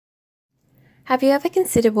Have you ever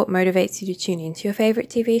considered what motivates you to tune into your favourite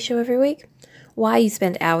TV show every week? Why you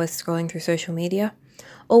spend hours scrolling through social media?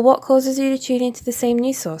 Or what causes you to tune into the same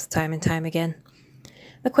news source time and time again?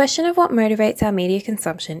 The question of what motivates our media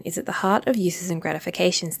consumption is at the heart of uses and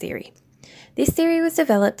gratifications theory. This theory was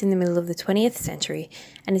developed in the middle of the 20th century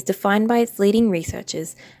and is defined by its leading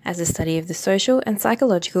researchers as a study of the social and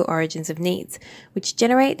psychological origins of needs, which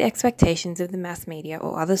generate the expectations of the mass media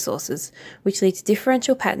or other sources, which lead to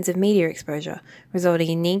differential patterns of media exposure, resulting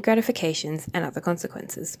in need gratifications and other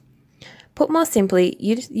consequences. Put more simply,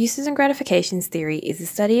 uses and gratifications theory is the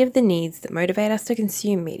study of the needs that motivate us to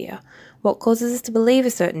consume media, what causes us to believe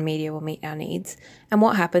a certain media will meet our needs, and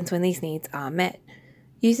what happens when these needs are met.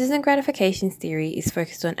 Uses and gratifications theory is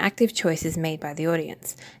focused on active choices made by the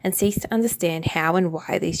audience and seeks to understand how and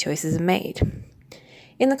why these choices are made.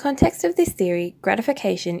 In the context of this theory,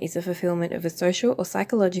 gratification is the fulfillment of a social or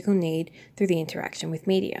psychological need through the interaction with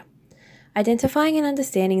media. Identifying and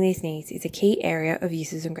understanding these needs is a key area of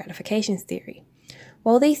uses and gratifications theory.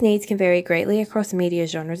 While these needs can vary greatly across media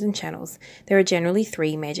genres and channels, there are generally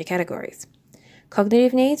three major categories.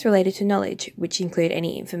 Cognitive needs related to knowledge, which include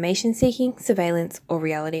any information seeking, surveillance, or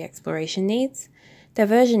reality exploration needs.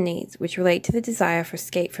 Diversion needs, which relate to the desire for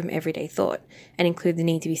escape from everyday thought, and include the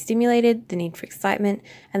need to be stimulated, the need for excitement,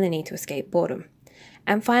 and the need to escape boredom.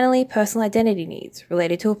 And finally, personal identity needs,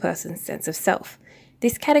 related to a person's sense of self.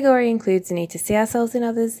 This category includes the need to see ourselves in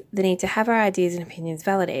others, the need to have our ideas and opinions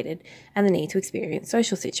validated, and the need to experience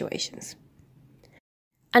social situations.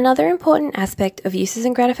 Another important aspect of uses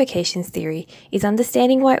and gratifications theory is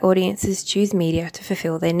understanding why audiences choose media to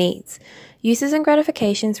fulfill their needs. Uses and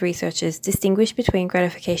gratifications researchers distinguish between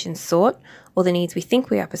gratifications sought, or the needs we think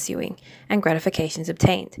we are pursuing, and gratifications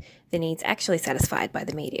obtained, the needs actually satisfied by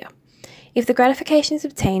the media. If the gratifications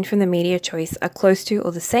obtained from the media choice are close to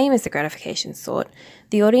or the same as the gratifications sought,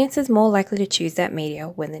 the audience is more likely to choose that media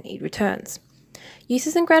when the need returns.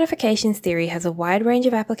 Uses and gratifications theory has a wide range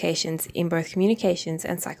of applications in both communications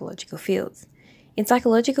and psychological fields. In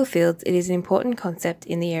psychological fields, it is an important concept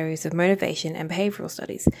in the areas of motivation and behavioral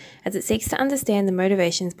studies, as it seeks to understand the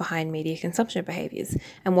motivations behind media consumption behaviors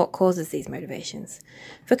and what causes these motivations.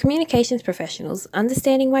 For communications professionals,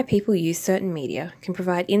 understanding why people use certain media can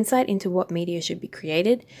provide insight into what media should be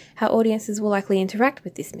created, how audiences will likely interact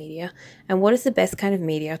with this media, and what is the best kind of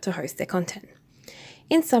media to host their content.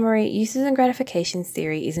 In summary, uses and gratifications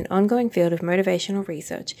theory is an ongoing field of motivational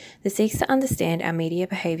research that seeks to understand our media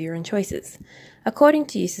behavior and choices. According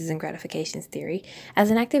to uses and gratifications theory,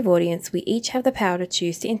 as an active audience, we each have the power to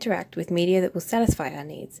choose to interact with media that will satisfy our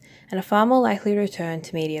needs, and are far more likely to return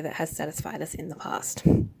to media that has satisfied us in the past.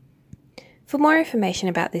 For more information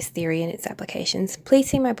about this theory and its applications, please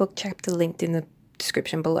see my book chapter linked in the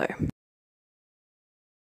description below.